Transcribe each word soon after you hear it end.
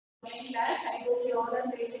Morning class. I hope you all are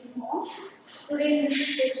safe at home. Today in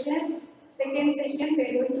this session, second session, we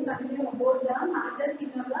are going to continue about the matters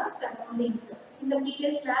in our surroundings. In the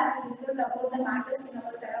previous class, we discussed about the matters in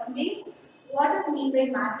our surroundings. What does mean by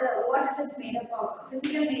matter? What it is made up of?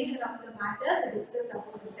 Physical nature of the matter. We discussed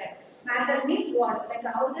about that. Matter means what? Like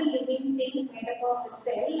how the living things made up of the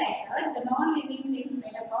cell, like that. The non-living things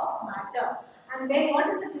made up of matter. And then what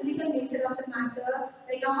is the physical nature of the matter,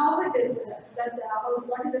 like how it is,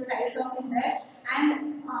 what is the size of it there,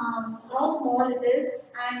 and how small it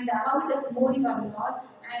is, and how it is moving or not,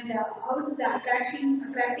 and how it is attracting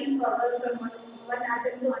power from one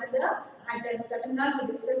atom to another atoms. That is not we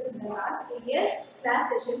discussed in the last previous class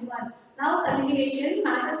session 1. Now continuation,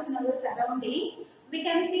 matters in our surrounding. We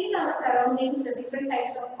can see in our surroundings different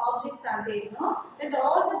types of objects are there, that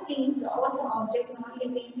all the things, all the objects,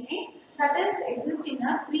 non-living things, that is exist in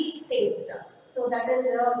a 3 states. So that is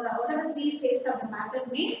what are the 3 states of the matter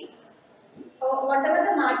means? Whatever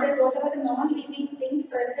the matters, whatever the non-living things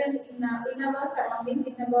present in our surroundings,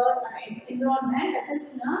 in our environment, that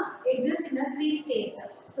is exist in a 3 states.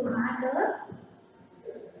 So matter,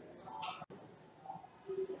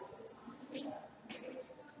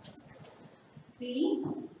 3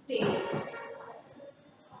 states.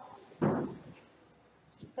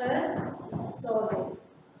 First, solid.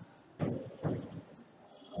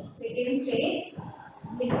 Second state,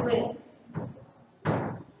 liquid.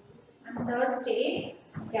 And third state,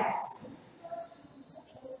 gas.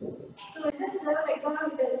 So this is like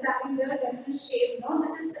it is having the definite shape.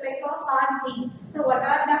 This is like a hard thing. So what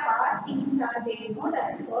are the hard things are there?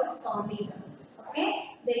 That is called solid. Okay.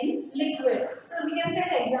 Then liquid. So we can say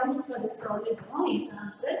the examples for the solid.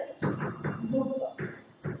 Example, book,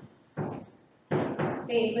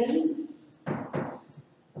 table,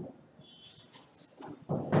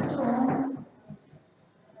 stone,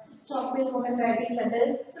 chalk is what I'm writing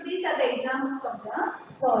letters. So these are the examples of the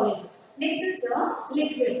solid. Next is the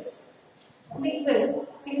liquid. Liquid.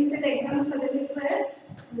 Can you say the example for the liquid?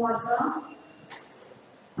 Water,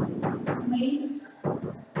 milk,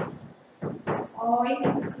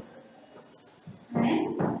 oil,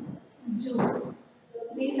 and juice.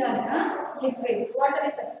 These are the liquids. Water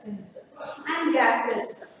is substance. And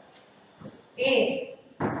gases. Air.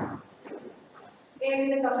 Air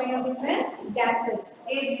is a combine of different gases.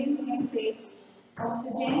 Air you can say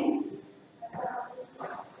oxygen,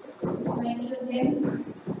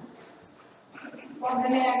 nitrogen,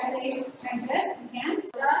 carbon dioxide, and then we can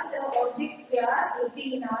see the objects we are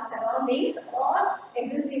looking in our surroundings or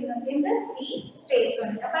exist in the 3 states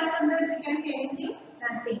only. Apart from that, we can see anything?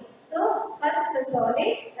 Nothing. So first is the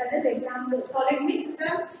solid. That is example. Solid means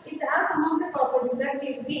it has some of the properties that we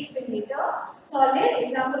will be explained later. Solid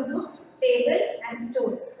example book, table, and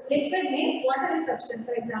stone. Liquid means water is substance.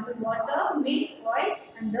 For example, water, milk, oil,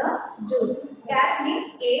 and the juice. Gas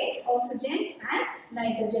means air, oxygen, and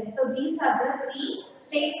nitrogen. So these are the 3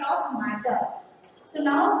 states of matter. So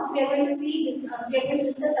now we are going to see this. We are going to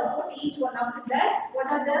discuss about each one of that. What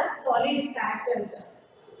are the solid characters?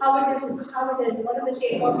 How it is, what are the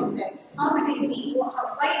shape of it then? How it will be,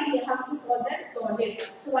 why we have to call that solid.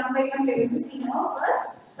 So one by one we are going to see now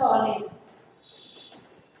first solid.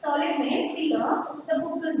 Solid means, see here, the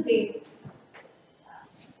book is there.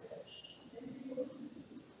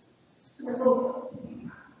 So the book.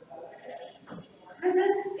 This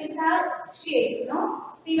is, it's a shape,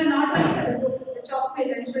 We were not ready for the book. The chalk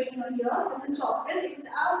piece I'm showing you here. This is chalk piece. It's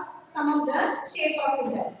some of the shape of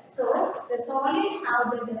it there. So the solid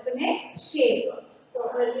have the definite shape.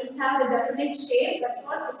 So it have the definite shape. That's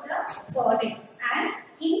what is a solid. And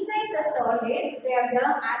inside the solid, there are the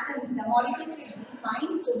atoms, the molecules will be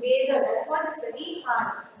bind together. That's what is very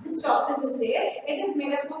hard. This chalk piece is there. It is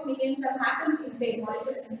made up of millions of atoms inside,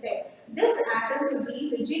 molecules inside. These atoms will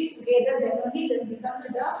be rigid together. Then only it has become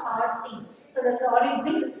to the hard thing. So the solid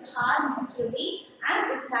means it's hard naturally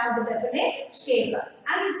and it's have the definite shape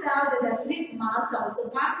and it's have the definite mass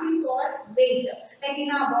also. Mass means what? Weight. Like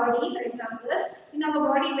in our body, for example, in our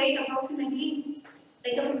body weight approximately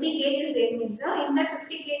like a 50 kg weight means in that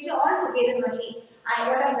 50 kg all together only.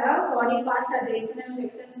 What are the body parts are the internal and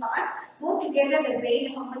external part. Both together the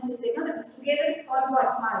weight, how much is there? That together is called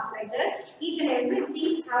what? Mass. Like that. Each and every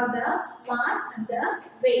thing have the mass and the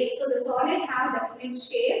weight. So the solid have definite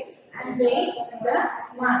shape and weight, the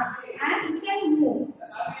mass, and it can move.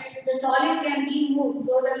 The solid can be moved.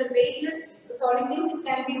 Those are the weightless solid things. It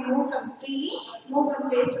can be moved from freely, moved from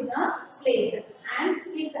place to the place, and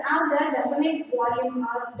it's have the definite volume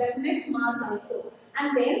or definite mass also.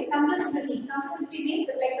 And then compressibility. Compressibility means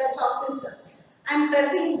like the chalk is I am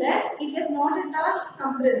pressing that, it is not at all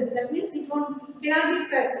compressed. That means it cannot be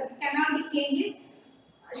pressed, it cannot be changed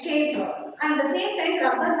shape, and the same time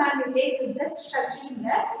rubber band will take just stretching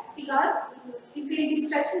that, because if it is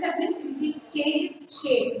stretching, that means it will change its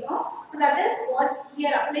shape, so that is what we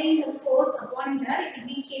are applying the force upon that, it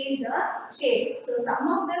will change the shape. So some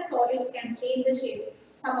of the solids can change the shape,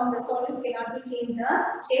 some of the solids cannot be changed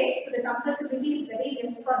the shape. So the compressibility is very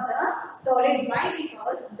less for the solid. Why?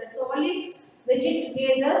 Because the solids rigid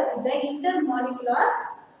together with the intermolecular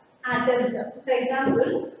atoms. For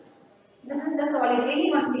example, this is the solid,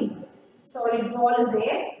 any one thing. Solid ball is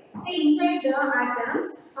there. So inside the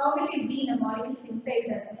atoms, how it will be in the molecules inside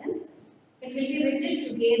that means it will be rigid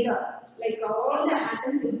together. Like all the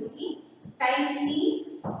atoms will be tightly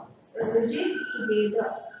rigid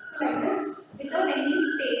together. So like this, without any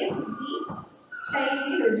space, it will be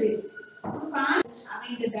tightly rigid. You can't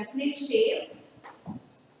having the definite shape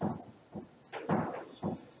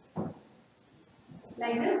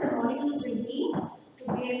like this. The molecules will be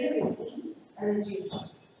together will be rigid.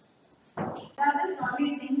 The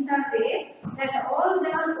solid things are there, that all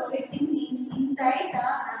the solid things inside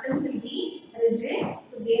the atoms will be rigid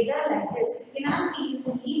together like this. It cannot be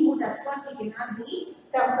easily moved, that's what we cannot be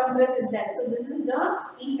compressed that. So this is the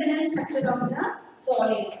internal structure of the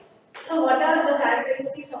solid. So what are the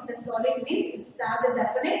characteristics of the solid means? It's the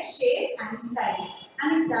definite shape and size,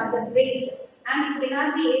 and it's the weight, and it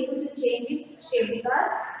cannot be able to change its shape because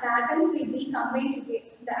the atoms will be combined together.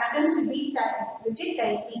 The atoms will be rigid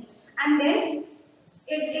tightly, and then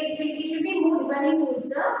it should be moved depending to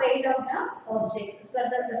its weight of the objects. So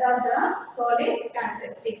that are the solids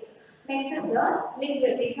characteristics. Next is the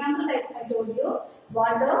liquid. Example I told you,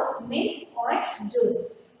 water, milk, oil, juice.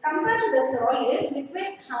 Compared to the solid,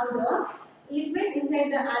 liquids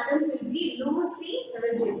inside the atoms will be loosely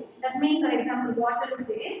rigid. That means, for example, water is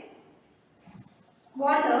there.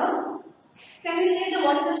 Water, can we say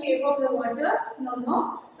what is the shape of the water?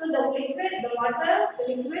 No. So the liquid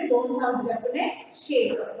don't have definite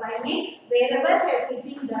shape. Why mean wherever they are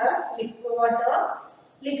keeping the water,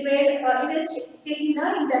 liquid, it is taking in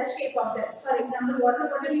that shape of that. For example, water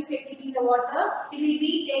bottle, if you are keeping the water, it will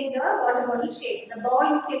be take the water bottle shape. The bowl,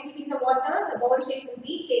 if you are keeping the water, the bowl shape will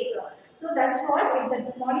be take. So that's what, if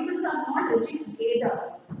the molecules are not rigid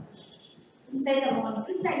together, inside the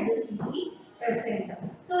molecules like this will be present.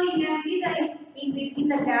 So you can see that in between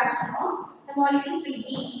the gaps now, the molecules will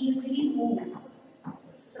be easily moved.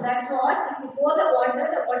 So that's what, if you pour the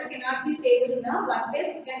water cannot be stable in one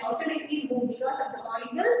place, it can automatically move because of the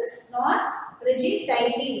molecules not rigid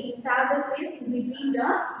tightly. It have the space in between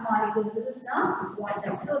the molecules. This is the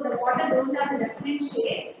water. So the water don't have the definite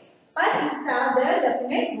shape, but it have the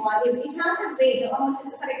definite volume. It have the weight.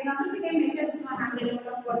 For example, we can measure this 100 ml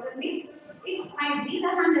of water means it might be the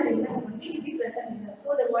 100 ml only will be present in this.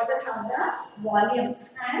 So the water have the volume,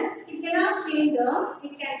 and it cannot change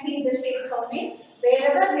it can change the shape. How means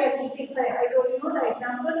wherever we are keeping, I told you the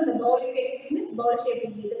example in the bowl, if you are keeping means bowl shape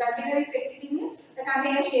will be. The container if you are keeping means the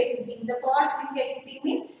container shape will be. In the pot if you are keeping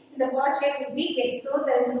means the pot shape will be get. So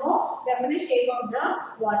there is no definite shape of the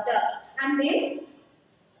water, and then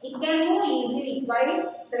it can move easily. Why?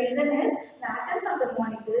 The reason is the atoms of the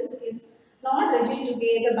molecules is not rigid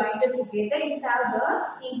together, binded together. It's have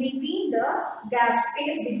the in between the gap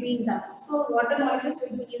space between them. So water molecules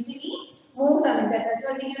will be easily move from that. That's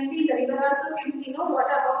why we can see the river also can see water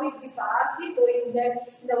how it will be fastly flowing there.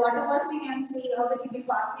 In the waterfalls we can see how it will be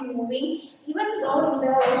fastly moving. Even though in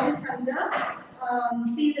the oceans and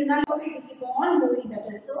the seasonal, it will keep on moving. That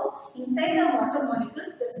is so inside the water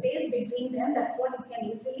molecules, the space between them, that's what it can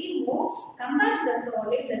easily move. Compared to the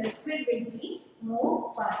solid, the liquid will be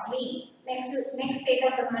move fastly. Next state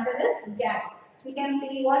of the matter is gas. We can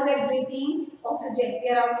see what we are breathing, oxygen. We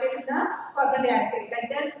are outletting the carbon dioxide. Like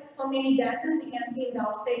that, so many gases we can see in the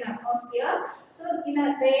outside atmosphere. So in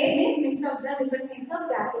the air means mix of the different mix of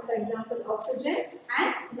gases. For example, oxygen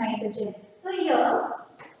and nitrogen. So here,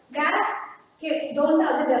 gas don't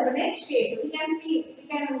have the definite shape. We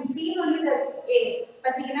can feel only the air,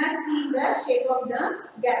 but we cannot see the shape of the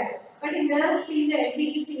gas. But in the cylinder,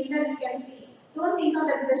 LPG cylinder, you can see. Don't think of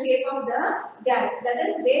that the shape of the gas. That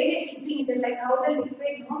is where we are keeping it, like how the liquid,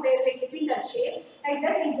 where we are keeping that shape. Like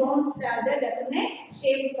that, we don't have the definite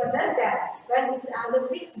shape for the gas, but it's the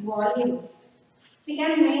fixed volume. We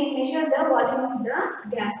can measure the volume of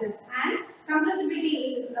the gases, and compressibility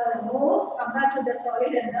is more compared to the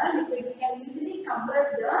solid and the liquid. We can easily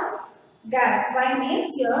compress the gas. Why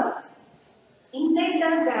means here inside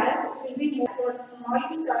the gas will be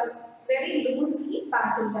molecules are very loosely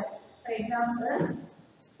packed. For example,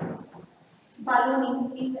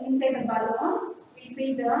 balloon inside the balloon we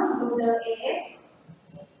fill the air.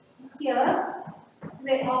 Here It's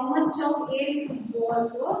very, how much of air it will go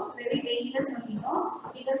also. It's very weightless,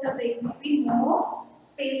 because of the between more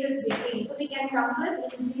spaces between. So we can compress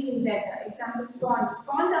easily in that. Example, sponge.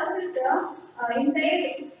 Sponge also is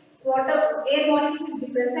inside water, air molecules will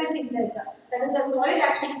be present in that. That is the solid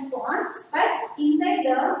actually sponge, but inside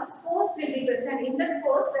the pores will be present. In that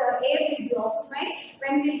pores, the air will be occupied.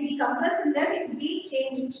 When we will be compressing them, it will be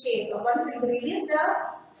change its shape. Once we release the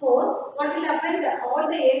force, what will happen? All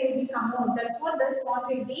the air will be come out. That's what the sponge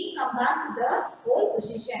will be come back to the whole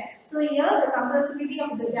position. So here the compressibility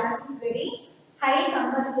of the gas is very high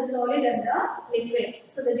compared to the solid and the liquid.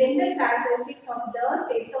 So the general characteristics of the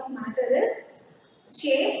states of matter is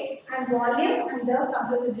shape and volume and the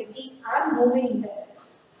compressibility are moving in there.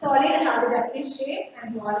 Solid have the definite shape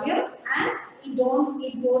and volume, and it won't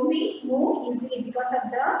be move easily because of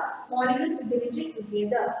the molecules will be rigid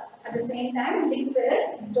together. At the same time,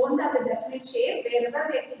 liquid don't have a definite shape. Wherever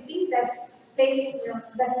we are thinking that place,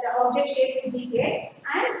 that the object shape will be there,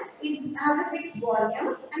 and it has a fixed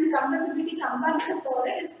volume, and compressibility compared to the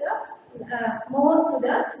solid is more to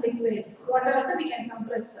the liquid. Water also we can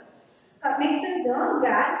compress. Next is the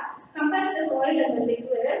gas. Compared to the solid and the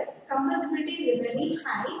liquid, compressibility is very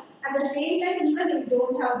high. At the same time, even it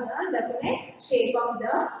don't have the definite shape of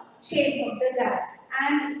the gas,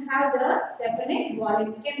 and it have the definite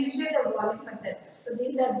volume. You can measure the volume for that. So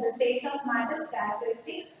these are the states of matter's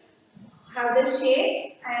characteristics. Have the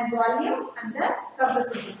shape and volume and the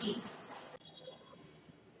compressibility.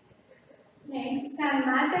 Next, can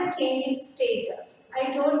matter change its state?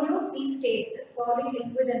 I told you three states: solid,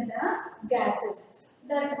 liquid, and the gases.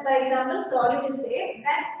 That, for example, solid is there,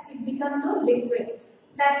 that it becomes to liquid.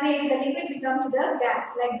 That may be the liquid become to the gas.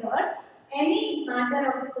 Like that, any matter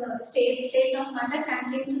of states of matter can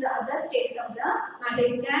change to the other states of the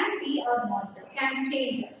matter. It can be or not. Can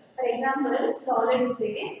change. For example, solid is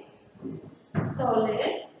there.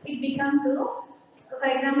 Solid, it becomes to, for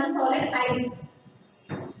example, solid ice.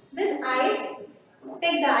 This ice,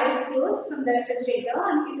 take the ice cube from the refrigerator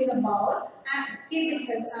and keep in a bowl and keep it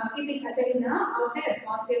aside in the outside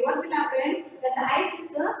atmosphere. What will happen? That the ice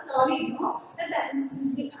is a solid, no? That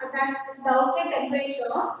the outside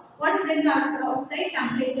temperature, what is the outside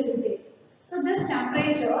temperature is there? So this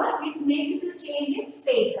temperature is made to change its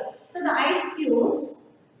state. So the ice cubes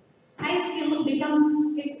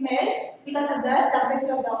become, it melt because of the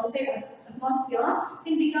temperature of the outside atmosphere.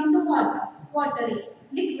 It become to water, watery,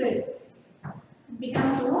 liquid.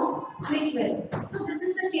 Become to liquid. So this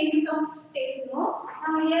is the changes of states. No?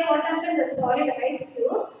 Now here what happened? The solid ice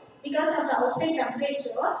cube, because of the outside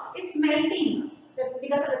temperature, it's melting.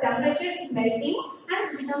 Because of the temperature, it's melting and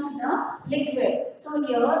it's become the liquid. So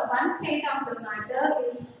here one state of the matter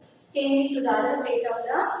is changing to the other state of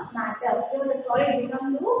the matter. Here the solid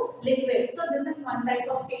become to liquid. So this is one type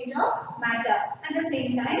of change of matter. At the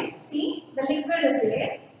same time, see the liquid is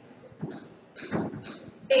there.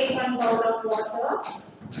 Take one bowl of water.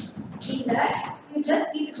 In that, you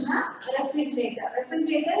just keep in a refrigerator.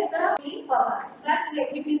 Refrigerator is a clean power. That we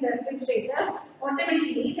keep in the refrigerator.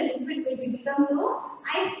 Automatically, the liquid will become to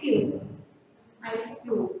ice cube. Ice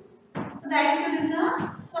cube. So the ice cube is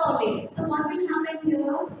a solid. So what will happen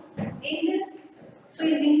here? In this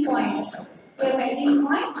freezing point, the melting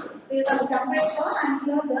point, because of the temperature, and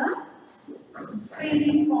here the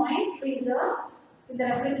freezing point, freezer, in the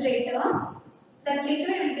refrigerator. That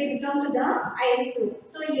liquid will become to the ice cube.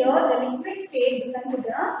 So here the liquid state become to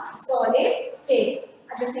the solid state.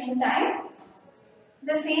 At the same time,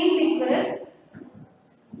 the same liquid,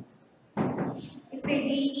 if it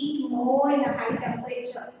be heat more in a high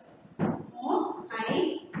temperature,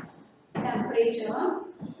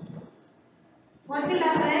 what will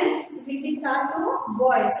happen? It will be start to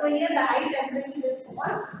boil. So here the high temperature is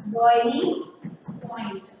called boiling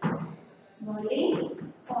point. Boiling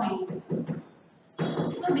point.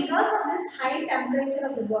 So because of this high temperature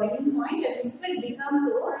of the boiling point, the liquid become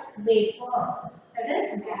to vapor, that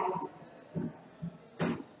is gas.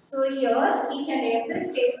 So here each and every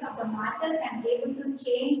states of the matter can be able to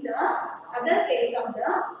change the other states of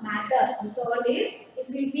the matter. The solid, if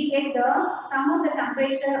we get the some of the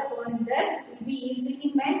temperature upon that, it will be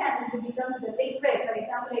easily melt and it will become the liquid. For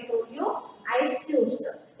example, I told you ice cubes.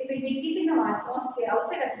 If it be keep in the atmosphere,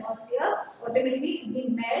 outside atmosphere, automatically it will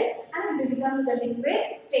melt and it will become the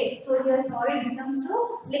liquid state. So your solid becomes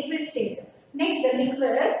to liquid state. Next, the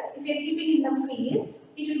liquid, if you are keeping in the freeze,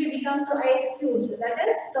 it will become to ice cubes. That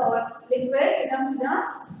is salt. Liquid become to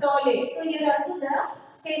the solid. So here also the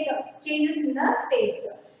states of changes in the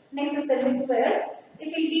states. Next is the liquid. If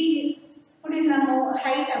it be put in a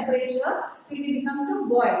high temperature, it will become to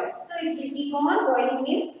boil. So it will keep on boiling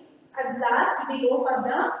means at last we go for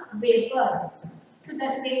the vapor. So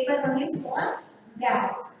that paper one is called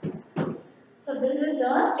gas. So this is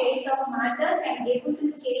the states of matter can able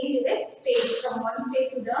to change its state from one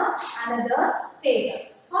state to the another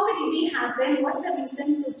state. How it will be happen? What the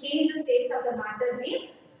reason to change the states of the matter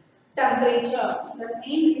is temperature. The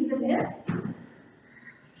main reason is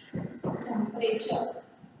temperature.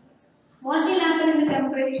 What will happen in the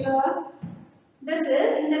temperature? This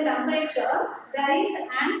is in the temperature. There is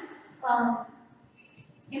an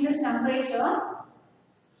in this temperature.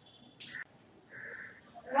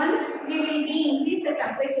 Once we will be increase the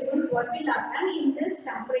temperature, means what will happen in this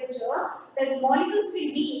temperature, that molecules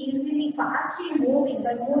will be easily fastly moving.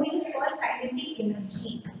 The moving is called kinetic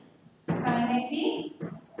energy. Kinetic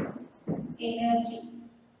energy.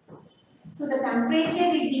 So the temperature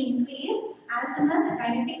will be increased as soon as the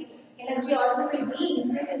kinetic energy also will be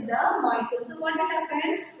increased in the molecule. So what will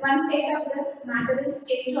happen? One state of this matter is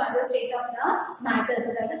changed to other state of the matter.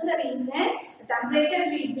 So that is the reason the temperature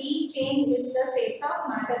will be changed with the states of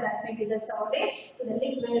matter. That may be the solid to the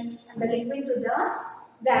liquid and the liquid to the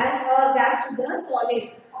gas or gas to the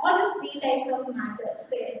solid. All the three types of matter,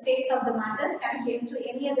 states of the matters can change to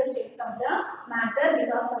any other states of the matter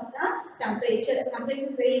because of the temperature. Temperature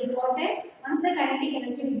is very important. Once the kinetic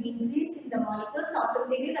energy will be increased in the molecules,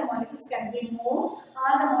 automatically the molecules can be moved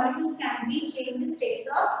or the molecules can be changed states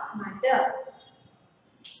of matter.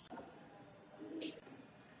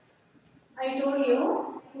 I told you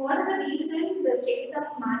what is the reason the states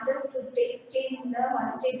of matters to change in the one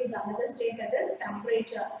state to the another state, that is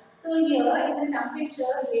temperature. So here in the temperature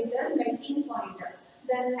we have the melting point.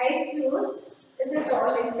 The ice cubes is a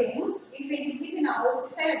solid thing. If we keep it in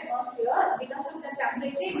outside atmosphere, because of the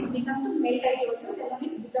temperature it will become to melt. I told you, then only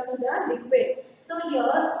it become the liquid. So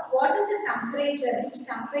here, what is the temperature? Which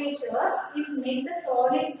temperature is make the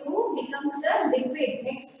solid to become the liquid,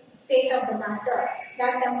 next state of the matter?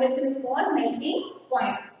 That temperature is called melting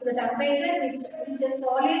point. So the temperature which a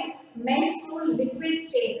solid melts to liquid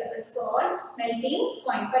state is called melting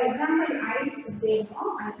point. For example, ice is there,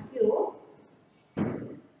 no? Ice cube.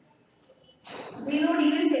 0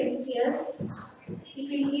 degrees Celsius. If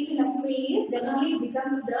we keep in a freeze, then only it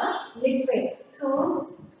becomes the liquid. So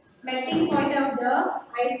melting point of the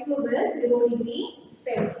ice cube is 0 degree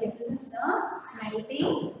Celsius. This is the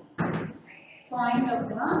melting point of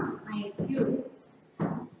the ice cube.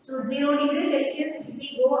 So 0 degree Celsius, if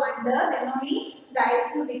we go under, then only the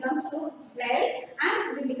ice cube becomes to melt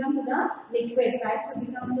and it will become to the liquid. The ice cube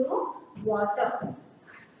become to water.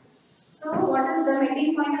 So what is the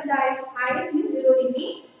melting point of the ice? Ice means 0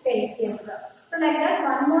 degree Celsius. So like that,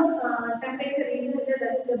 one more temperature is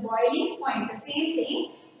that is the boiling point. The same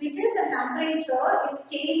thing, which is the temperature is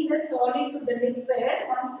change the solid to the liquid.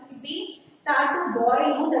 Once we start to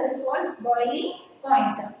boil, that is called boiling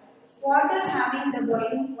point. Water having the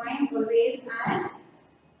boiling point always at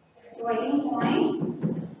boiling point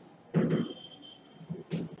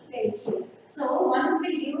Celsius. So once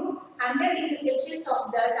we give 100 degrees Celsius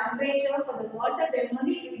of the temperature for the water, then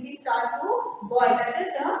only it will start to boil. That is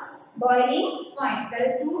a boiling point.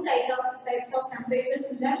 There are two types of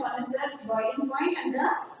temperatures in that. One is the boiling point and the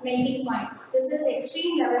melting point. This is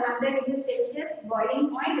extreme level 100 degrees Celsius boiling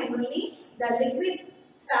point, then only the liquid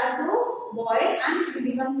start to boil and it will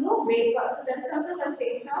become to vapor. So that is also the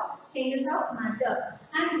states of changes of matter.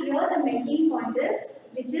 And here the melting point is,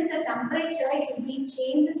 which is the temperature, it will be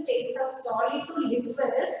change the states of solid to liquid,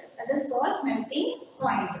 that is called melting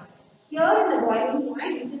point. Here in the boiling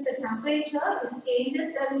point, which is the temperature, is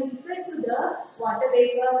changes the liquid to the water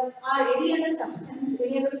vapor or any other substance,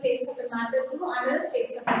 any other states of the matter to other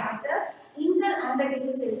states of the matter in the 100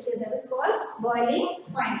 degrees Celsius, that is called boiling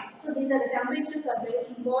point. So these are the temperatures are very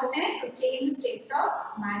important to change the states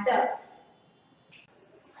of matter.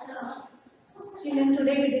 Children,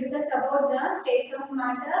 today we discuss about the states of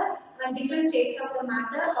matter and different states of the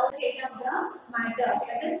matter, how the state of the matter,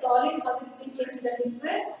 that is solid, how it will be changed to the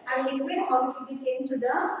liquid, and liquid, how it will be changed to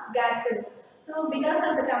the gases. So because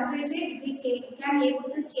of the temperature, we can able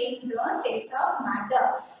to change the states of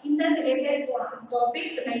matter. In the related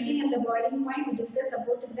topics, melting and the boiling point, we discuss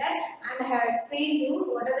about that, and I have explained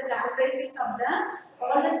you what are the characteristics of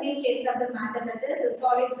all the three states of the matter. That is,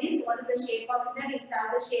 solid means what is the shape of that, is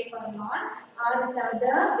have the shape or not, or is have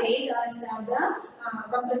the weight, or is have the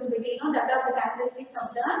compressibility. That are the characteristics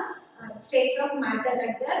of the states of matter.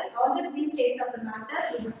 Like that, all the three states of the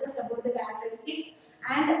matter, we discuss about the characteristics.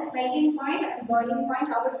 And melting point and boiling point,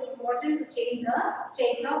 how it is important to change the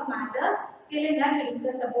states of matter. Till in that we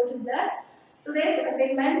discuss about that. Today's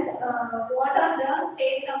assignment, what are the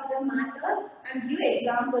states of the matter, and give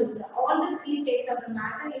examples. All the three states of the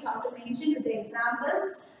matter you have to mention with the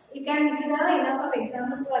examples. You can give the enough of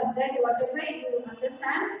examples for that. Whatever you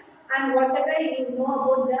understand and whatever you know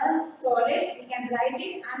about the solids, you can write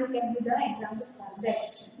it and you can give the examples for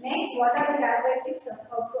that. Next, what are the characteristics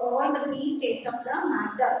of all the three states of the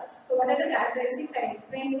matter? So, what are the characteristics I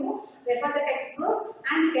explained you? Refer the textbook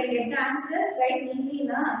and you can get the answers right neatly in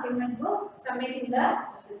the assignment book. Submit in the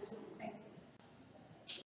office.